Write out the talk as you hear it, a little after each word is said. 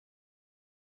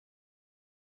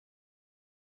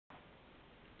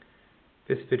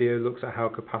This video looks at how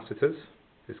capacitors,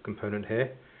 this component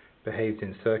here, behaves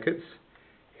in circuits.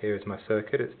 Here is my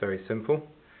circuit. It's very simple.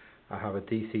 I have a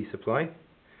DC supply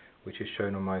which is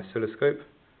shown on my oscilloscope,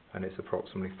 and it's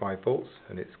approximately 5 volts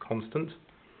and it's constant.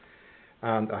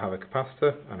 And I have a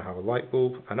capacitor and I have a light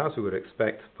bulb, and as we would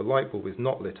expect, the light bulb is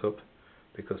not lit up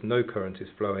because no current is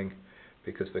flowing,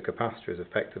 because the capacitor is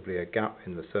effectively a gap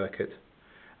in the circuit,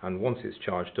 and once it's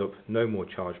charged up, no more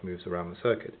charge moves around the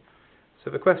circuit. So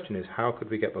the question is, how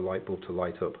could we get the light bulb to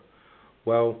light up?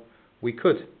 Well, we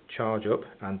could charge up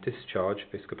and discharge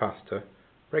this capacitor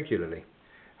regularly.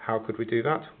 How could we do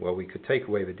that? Well, we could take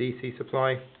away the DC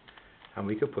supply and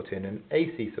we could put in an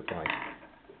AC supply.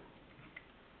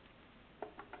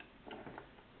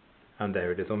 And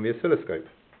there it is on the oscilloscope.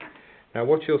 Now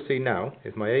what you'll see now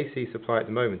is my AC supply at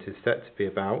the moment is set to be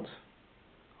about,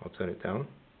 I'll turn it down,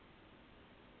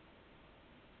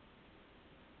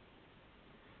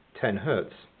 10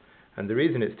 Hertz. And the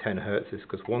reason it's 10 Hertz is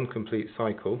because one complete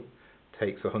cycle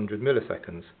takes 100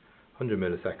 milliseconds. 100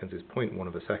 milliseconds is 0.1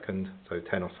 of a second, so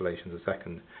 10 oscillations a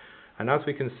second. And as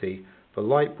we can see, the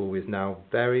light bulb is now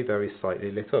very, very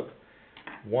slightly lit up.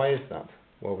 Why is that?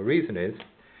 Well, the reason is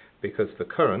because the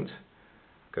current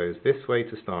goes this way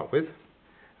to start with,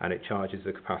 and it charges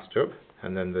the capacitor up,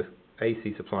 and then the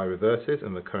AC supply reverses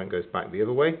and the current goes back the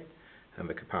other way, and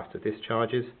the capacitor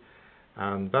discharges,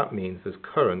 and that means there's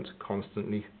current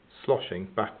constantly sloshing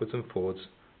backwards and forwards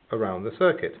around the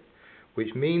circuit,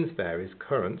 which means there is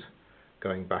current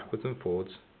going backwards and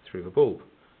forwards through the bulb,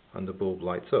 and the bulb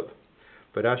lights up.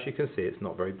 But as you can see, it's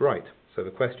not very bright. So the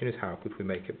question is, how could we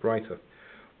make it brighter?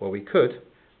 Well, we could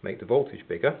make the voltage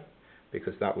bigger,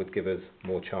 because that would give us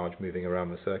more charge moving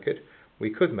around the circuit. We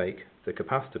could make the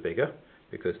capacitor bigger,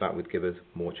 because that would give us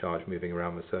more charge moving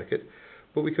around the circuit.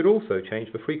 But we could also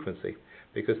change the frequency,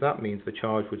 because that means the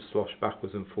charge would slosh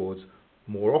backwards and forwards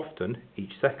more often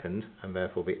each second, and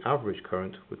therefore the average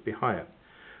current would be higher.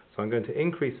 So I'm going to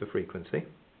increase the frequency.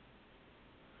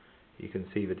 You can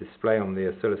see the display on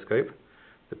the oscilloscope.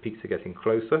 The peaks are getting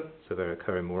closer, so they're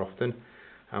occurring more often,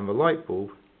 and the light bulb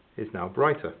is now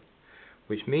brighter,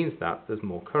 which means that there's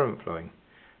more current flowing.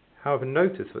 However,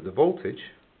 notice that the voltage,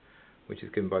 which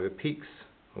is given by the peaks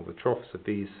or the troughs of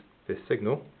this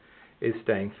signal, is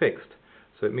staying fixed.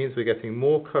 So it means we're getting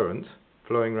more current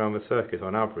flowing around the circuit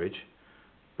on average,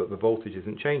 but the voltage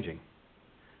isn't changing.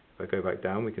 If I go back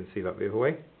down, we can see that the other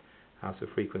way. As the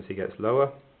frequency gets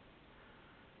lower,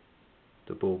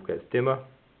 the bulb gets dimmer,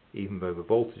 even though the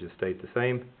voltage has stayed the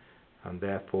same, and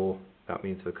therefore that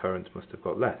means the current must have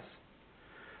got less.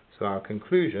 So our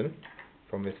conclusion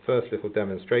from this first little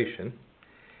demonstration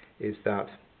is that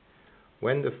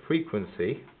when the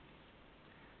frequency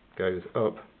goes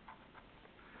up,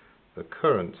 the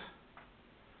current,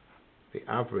 the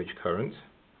average current,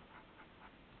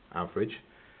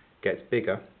 gets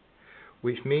bigger,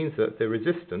 which means that the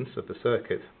resistance of the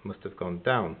circuit must have gone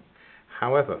down.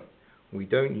 However, we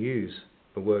don't use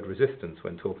the word resistance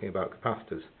when talking about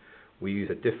capacitors. We use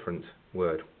a different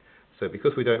word. So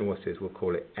because we don't know what it is, we'll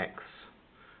call it X,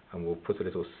 and we'll put a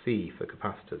little C for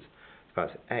capacitors. So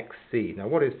that's XC. Now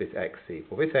what is this XC?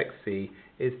 Well, this XC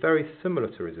is very similar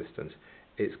to resistance.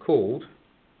 It's called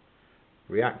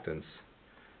reactance,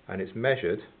 and it's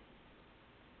measured,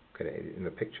 in the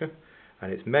picture,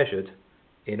 and it's measured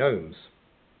in ohms.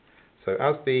 So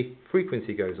as the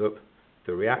frequency goes up,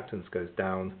 the reactance goes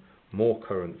down, more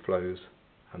current flows,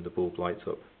 and the bulb lights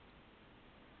up.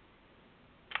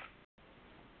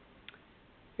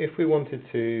 If we wanted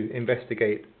to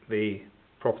investigate the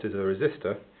properties of a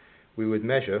resistor, we would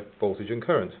measure voltage and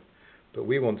current, but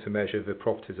we want to measure the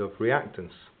properties of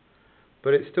reactance.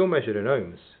 But it's still measured in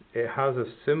ohms. It has a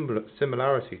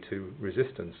similarity to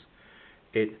resistance.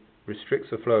 It restricts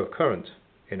the flow of current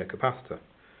in a capacitor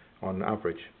on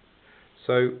average.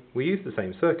 So we use the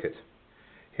same circuit.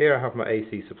 Here I have my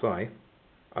AC supply.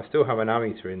 I still have an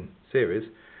ammeter in series,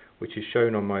 which is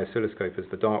shown on my oscilloscope as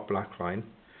the dark black line,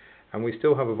 and we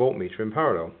still have a voltmeter in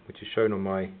parallel, which is shown on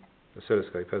my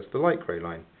oscilloscope as the light grey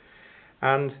line.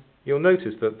 And you'll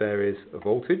notice that there is a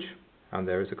voltage and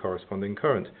there is a corresponding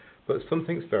current, but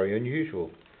something's very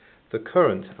unusual. The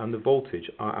current and the voltage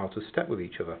are out of step with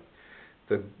each other.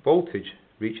 The voltage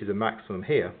reaches a maximum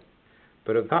here,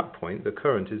 but at that point the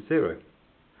current is zero.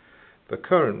 The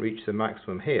current reaches a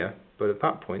maximum here, but at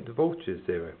that point the voltage is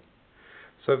zero.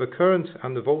 So the current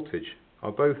and the voltage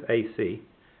are both AC,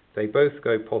 they both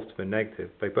go positive and negative,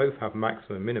 they both have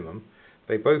maximum and minimum,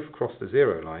 they both cross the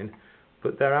zero line,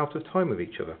 but they're out of time with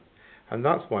each other. And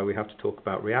that's why we have to talk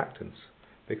about reactance,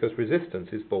 because resistance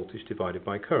is voltage divided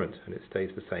by current, and it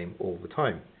stays the same all the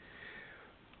time.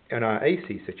 In our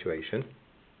AC situation,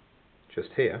 just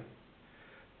here,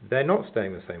 they're not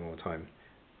staying the same all the time.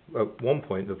 At one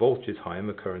point the voltage is high and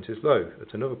the current is low.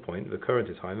 At another point the current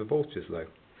is high and the voltage is low.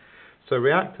 So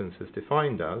reactance is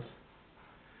defined as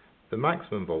the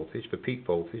maximum voltage, the peak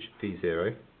voltage,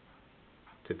 V0,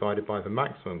 divided by the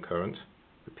maximum current,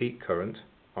 the peak current,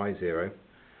 I0,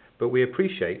 but we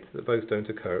appreciate that those don't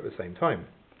occur at the same time.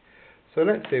 So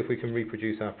let's see if we can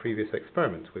reproduce our previous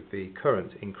experiment with the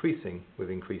current increasing with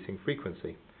increasing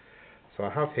frequency. So I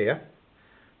have here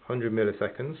 100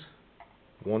 milliseconds,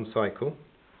 1 cycle,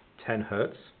 10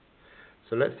 Hertz.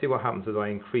 So let's see what happens as I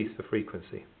increase the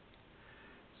frequency.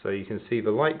 So you can see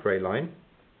the light grey line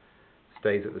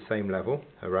stays at the same level,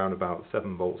 around about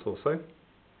 7 volts or so.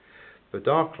 The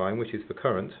dark line, which is the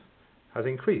current, has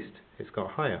increased. It's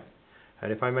got higher.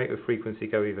 And if I make the frequency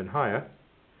go even higher,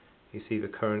 you see the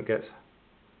current gets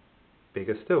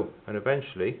bigger still, and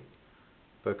eventually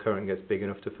the current gets big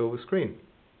enough to fill the screen.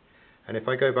 And if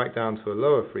I go back down to a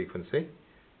lower frequency,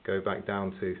 go back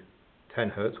down to 10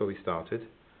 Hertz where we started,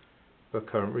 the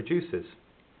current reduces.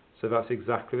 So that's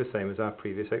exactly the same as our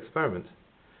previous experiment,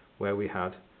 where we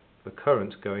had the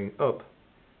current going up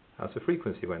as the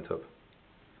frequency went up.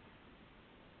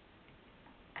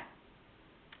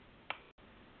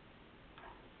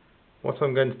 What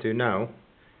I'm going to do now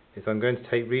is I'm going to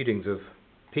take readings of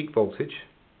peak voltage,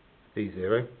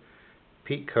 V0,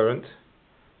 peak current,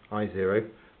 I0,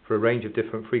 for a range of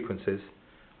different frequencies,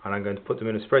 and I'm going to put them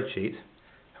in a spreadsheet,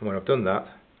 and when I've done that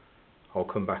I'll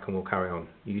come back and we'll carry on.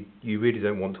 You really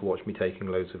don't want to watch me taking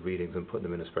loads of readings and put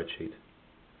them in a spreadsheet.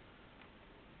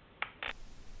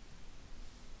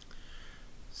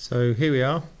 So here we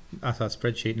are at our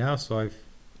spreadsheet now. So I've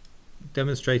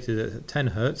demonstrated that at 10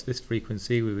 Hertz, this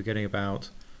frequency, we were getting about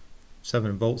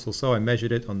 7 volts or so. I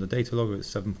measured it on the data logger at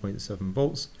 7.7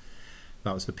 volts.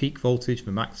 That was the peak voltage,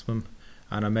 the maximum,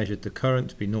 and I measured the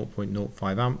current to be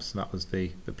 0.05 amps. That was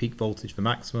the peak voltage, the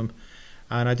maximum.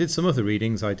 And I did some other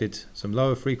readings. I did some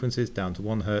lower frequencies down to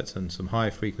 1 Hertz and some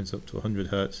higher frequencies up to 100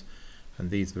 Hertz,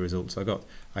 and these are the results I got.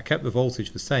 I kept the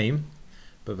voltage the same,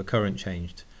 but the current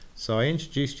changed. So I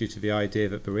introduced you to the idea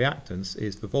that the reactance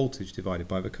is the voltage divided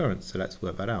by the current. So let's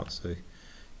work that out. So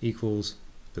equals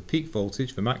the peak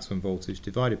voltage, the maximum voltage,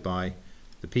 divided by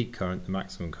the peak current, the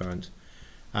maximum current.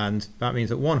 And that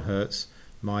means at 1 Hertz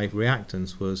my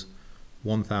reactance was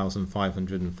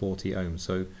 1540 ohms.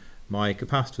 So my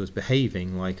capacitor was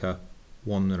behaving like a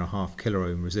 1.5 kilo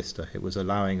ohm resistor. It was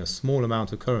allowing a small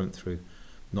amount of current through,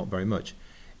 not very much.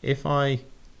 If I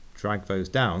drag those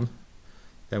down,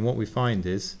 then what we find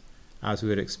is, as we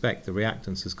would expect, the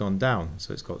reactance has gone down.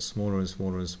 So it's got smaller and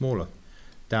smaller and smaller,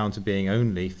 down to being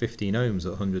only 15 ohms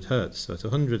at 100 Hertz. So at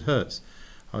 100 Hertz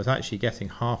I was actually getting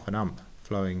half an amp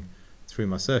flowing through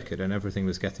my circuit, and everything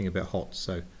was getting a bit hot.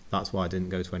 So that's why I didn't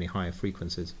go to any higher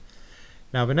frequencies.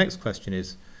 Now the next question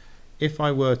is, if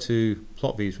I were to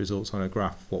plot these results on a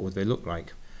graph, what would they look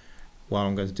like? Well,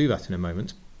 I'm going to do that in a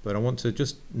moment, but I want to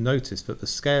just notice that the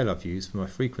scale I've used for my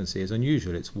frequency is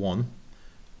unusual. It's 1,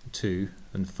 2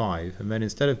 and 5, and then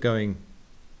instead of going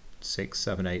 6,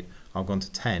 7, 8, I've gone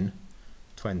to 10,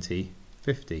 20,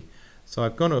 50. So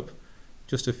I've gone up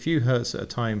just a few hertz at a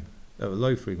time at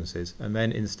low frequencies, and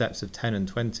then in steps of 10 and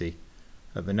 20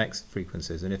 at the next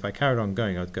frequencies. And if I carried on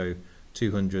going, I'd go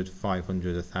 200,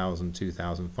 500, 1000,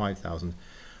 2000, 5000.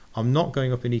 I'm not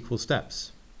going up in equal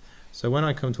steps. So when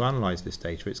I come to analyze this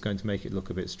data, it's going to make it look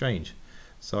a bit strange.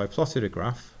 So I plotted a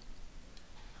graph,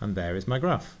 and there is my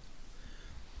graph.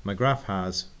 My graph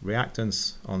has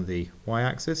reactance on the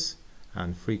y-axis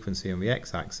and frequency on the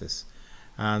x-axis,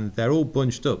 and they're all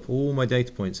bunched up. All my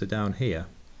data points are down here,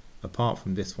 apart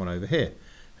from this one over here.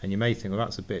 And you may think, well,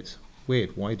 that's a bit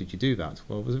weird. Why did you do that?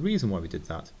 Well, there's a reason why we did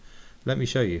that. Let me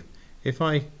show you. If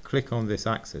I click on this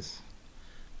axis,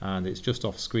 and it's just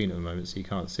off screen at the moment so you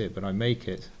can't see it, but I make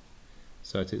it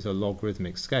so that it's a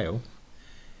logarithmic scale,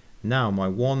 now my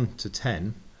 1 to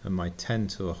 10 and my 10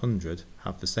 to 100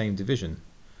 have the same division.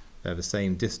 They're the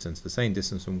same distance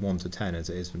from 1 to 10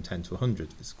 as it is from 10 to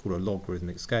 100. It's called a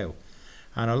logarithmic scale.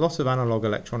 And a lot of analog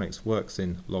electronics works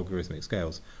in logarithmic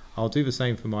scales. I'll do the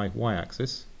same for my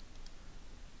y-axis,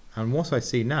 and what I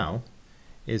see now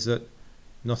is that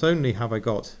not only have I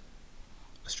got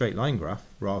a straight line graph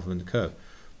rather than a curve,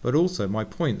 but also my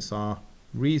points are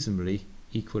reasonably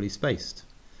equally spaced.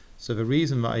 So the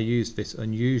reason that I used this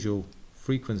unusual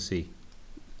frequency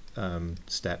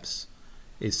steps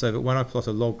is so that when I plot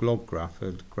a log-log graph,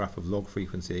 a graph of log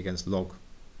frequency against log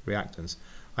reactance,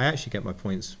 I actually get my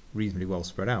points reasonably well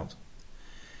spread out.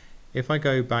 If I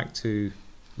go back to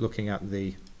looking at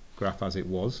the graph as it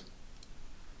was,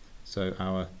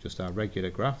 so just our regular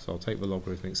graph, so I'll take the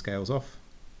logarithmic scales off,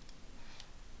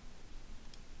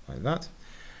 like that.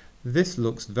 This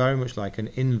looks very much like an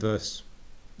inverse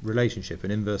relationship,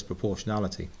 an inverse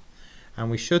proportionality.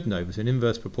 And we should know that an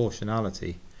inverse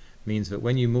proportionality means that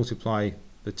when you multiply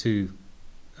the two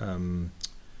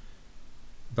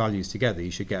values together,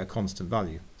 you should get a constant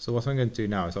value. So what I'm going to do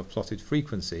now is I've plotted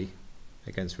frequency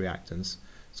against reactance.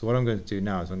 So what I'm going to do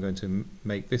now is I'm going to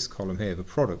make this column here the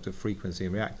product of frequency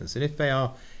and reactance. And if they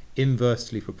are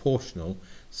inversely proportional,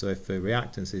 so if the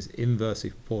reactance is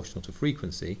inversely proportional to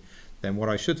frequency, then what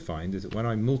I should find is that when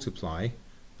I multiply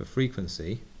the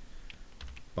frequency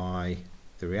by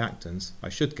the reactance, I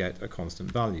should get a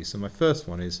constant value. So my first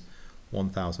one is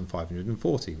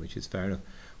 1540, which is fair enough.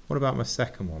 What about my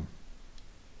second one?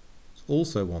 It's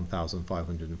also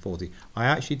 1540. I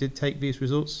actually did take these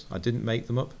results, I didn't make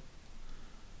them up.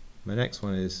 My next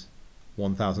one is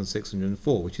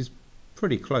 1604, which is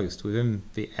pretty close to within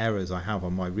the errors I have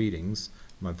on my readings.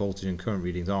 My voltage and current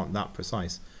readings aren't that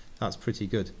precise. That's pretty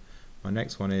good. My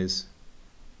next one is,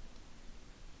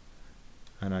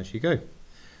 and as you go.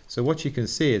 So what you can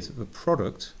see is that the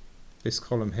product, this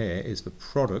column here, is the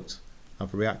product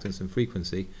of reactance and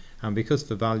frequency, and because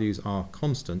the values are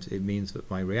constant, it means that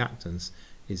my reactance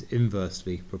is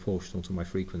inversely proportional to my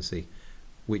frequency,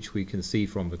 which we can see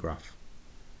from the graph.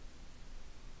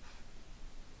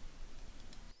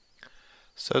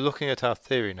 So looking at our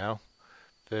theory now,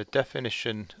 the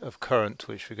definition of current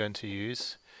which we're going to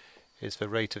use is the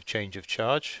rate of change of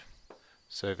charge,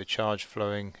 so the charge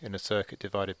flowing in a circuit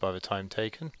divided by the time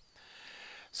taken.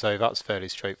 So that's fairly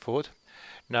straightforward.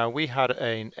 Now we had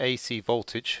an AC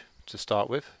voltage to start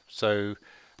with, so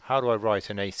how do I write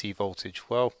an AC voltage?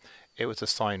 Well, it was a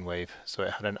sine wave, so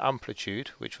it had an amplitude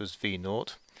which was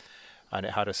V0, and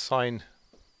it had a sine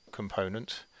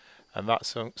component, and that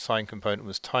sine component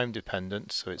was time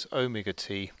dependent, so it's omega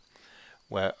t,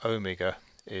 where omega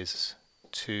is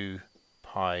 2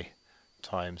 pi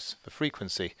times the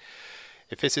frequency.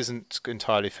 If this isn't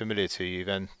entirely familiar to you,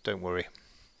 then don't worry.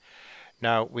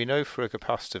 Now we know for a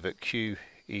capacitor that Q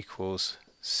equals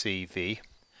CV,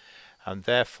 and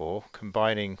therefore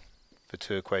combining the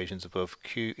two equations above,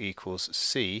 Q equals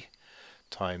C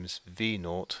times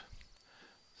V0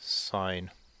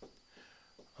 sine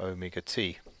omega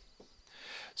t.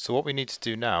 So what we need to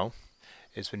do now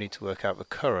is we need to work out the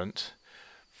current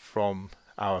from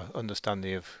our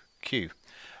understanding of Q.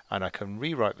 And I can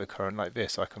rewrite the current like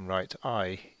this. I can write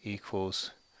I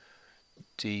equals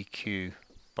dQ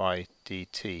by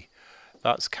dt.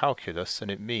 That's calculus, and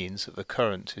it means that the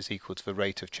current is equal to the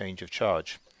rate of change of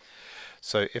charge.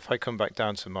 So if I come back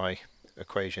down to my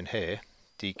equation here,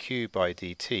 dQ by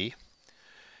dt,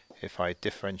 if I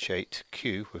differentiate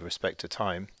Q with respect to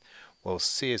time, well,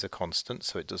 C is a constant,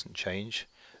 so it doesn't change.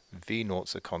 V0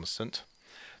 is a constant.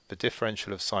 The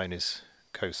differential of sine is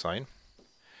cosine.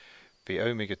 The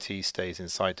omega t stays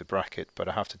inside the bracket, but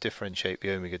I have to differentiate the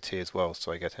omega t as well,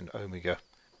 so I get an omega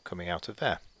coming out of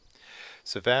there.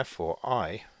 So therefore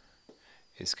I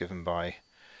is given by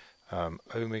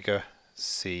omega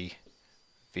c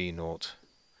V0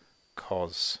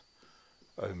 cos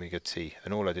omega t,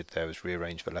 and all I did there was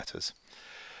rearrange the letters.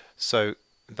 So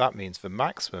that means the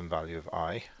maximum value of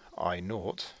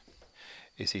I0,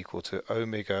 is equal to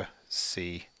omega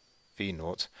c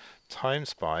V0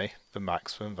 times by the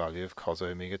maximum value of cos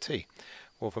omega t.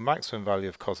 Well, the maximum value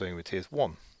of cos omega t is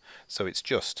 1, so it's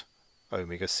just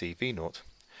omega c V0.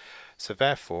 So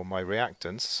therefore my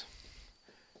reactance,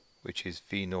 which is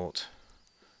V0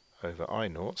 over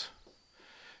I0,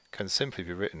 can simply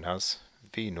be written as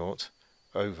V0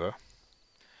 over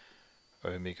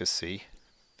omega c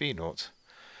V0,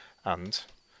 and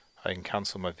I can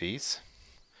cancel my v's.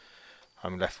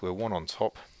 I'm left with 1 on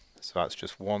top, so that's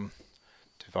just 1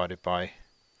 divided by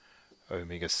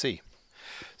omega c.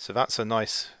 So that's a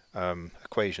nice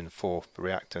equation for the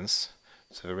reactance.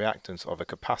 So the reactance of a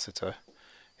capacitor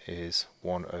is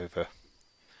 1 over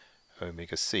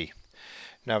omega c.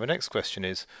 Now the next question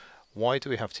is, why do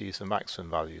we have to use the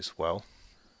maximum values? Well,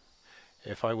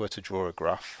 if I were to draw a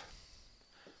graph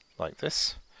like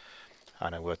this,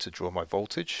 and I were to draw my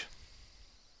voltage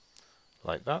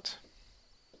like that,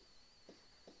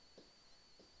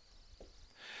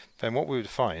 then what we would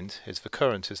find is the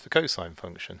current is the cosine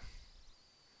function.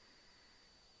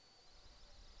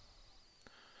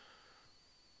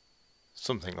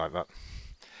 Something like that.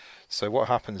 So what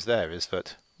happens there is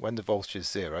that when the voltage is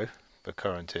 0, the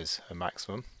current is a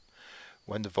maximum.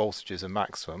 When the voltage is a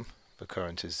maximum, the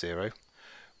current is 0.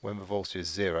 When the voltage is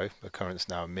 0, the current is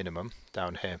now a minimum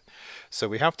down here. So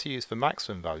we have to use the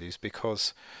maximum values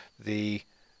because the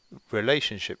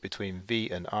relationship between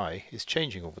V and I is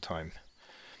changing all the time.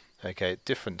 Okay, at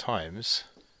different times,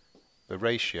 the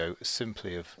ratio is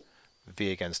simply of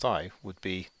V against I would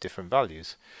be different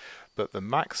values, but the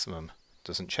maximum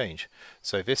doesn't change.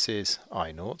 So this is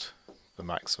I naught, the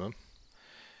maximum,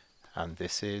 and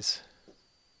this is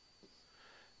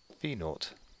V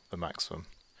naught, the maximum.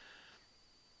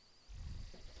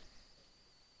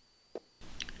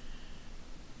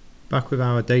 Back with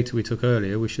our data we took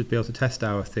earlier, we should be able to test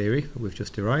our theory that we've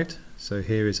just derived. So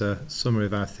here is a summary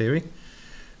of our theory.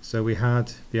 So we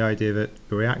had the idea that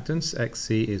the reactance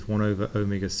xc is 1 over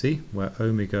omega c, where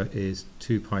omega is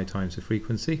 2 pi times the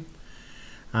frequency.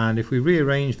 And if we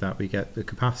rearrange that, we get the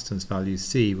capacitance value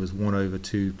c was 1 over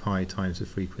 2 pi times the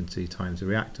frequency times the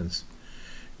reactance.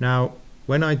 Now,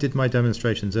 when I did my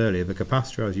demonstrations earlier, the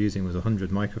capacitor I was using was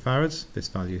 100 microfarads, this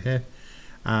value here,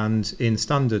 and in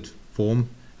standard form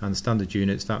and standard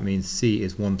units that means c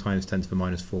is 1 times 10 to the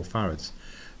minus 4 farads.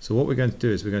 So what we're going to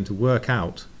do is we're going to work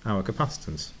out our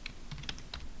capacitance,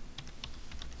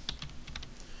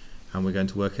 and we're going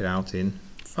to work it out in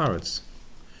farads.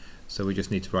 So we just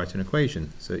need to write an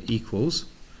equation. So equals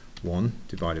 1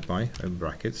 divided by, open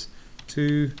brackets,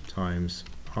 2 times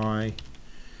pi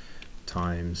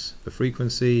times the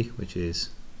frequency, which is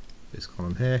this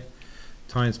column here,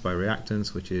 times by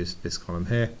reactance, which is this column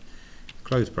here,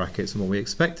 close brackets, and what we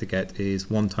expect to get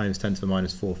is 1 times 10 to the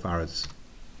minus 4 farads.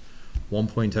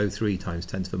 1.03 times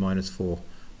 10 to the minus 4.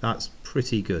 That's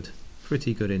pretty good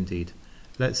indeed.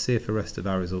 Let's see if the rest of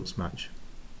our results match.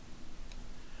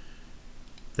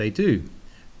 They do.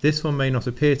 This one may not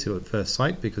appear to at first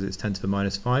sight because it's 10 to the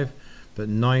minus 5, but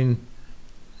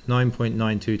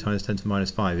 9.92 times 10 to the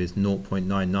minus 5 is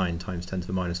 0.99 times 10 to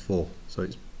the minus 4, so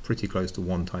it's pretty close to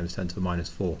 1 times 10 to the minus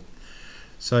 4.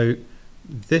 So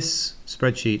this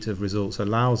spreadsheet of results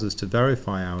allows us to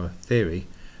verify our theory,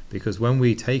 because when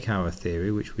we take our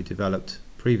theory, which we developed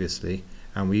previously,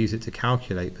 and we use it to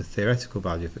calculate the theoretical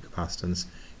value of the capacitance,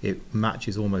 it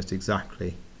matches almost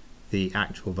exactly the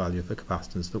actual value of the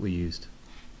capacitance that we used.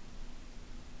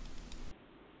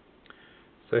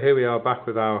 So here we are back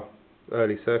with our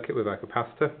early circuit with our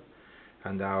capacitor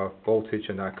and our voltage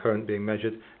and our current being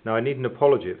measured. Now I need an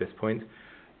apology at this point.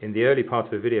 In the early part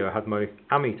of the video I had my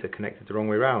ammeter connected the wrong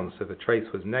way around, so the trace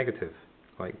was negative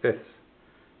like this,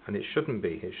 and it shouldn't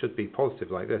be. It should be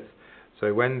positive like this.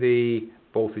 So when the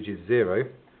voltage is 0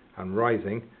 and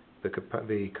rising, the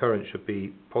current should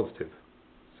be positive.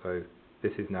 So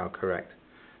this is now correct.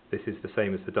 This is the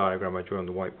same as the diagram I drew on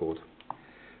the whiteboard.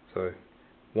 So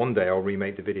one day I'll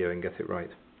remake the video and get it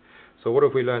right. So what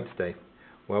have we learnt today?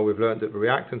 Well, we've learnt that the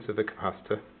reactance of the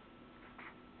capacitor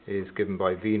is given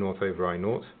by V naught over I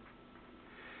naught.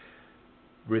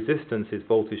 Resistance is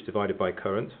voltage divided by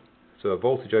current. So a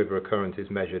voltage over a current is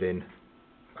measured in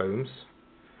ohms.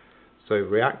 So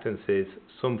reactance is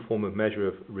some form of measure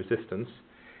of resistance.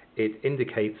 It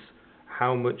indicates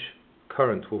how much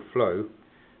current will flow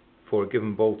for a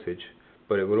given voltage,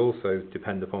 but it will also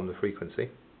depend upon the frequency.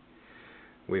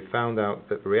 We've found out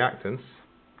that the reactance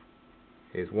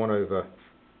is 1 over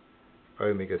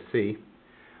omega c,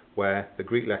 where the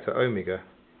Greek letter omega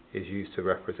is used to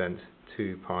represent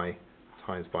 2 pi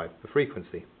times by the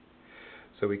frequency.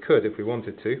 So we could, if we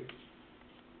wanted to,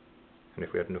 and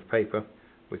if we had enough paper,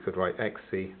 we could write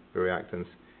xc, the reactance,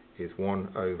 is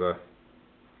 1 over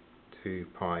 2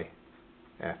 pi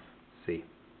fc.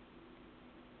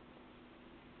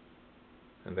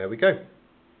 And there we go.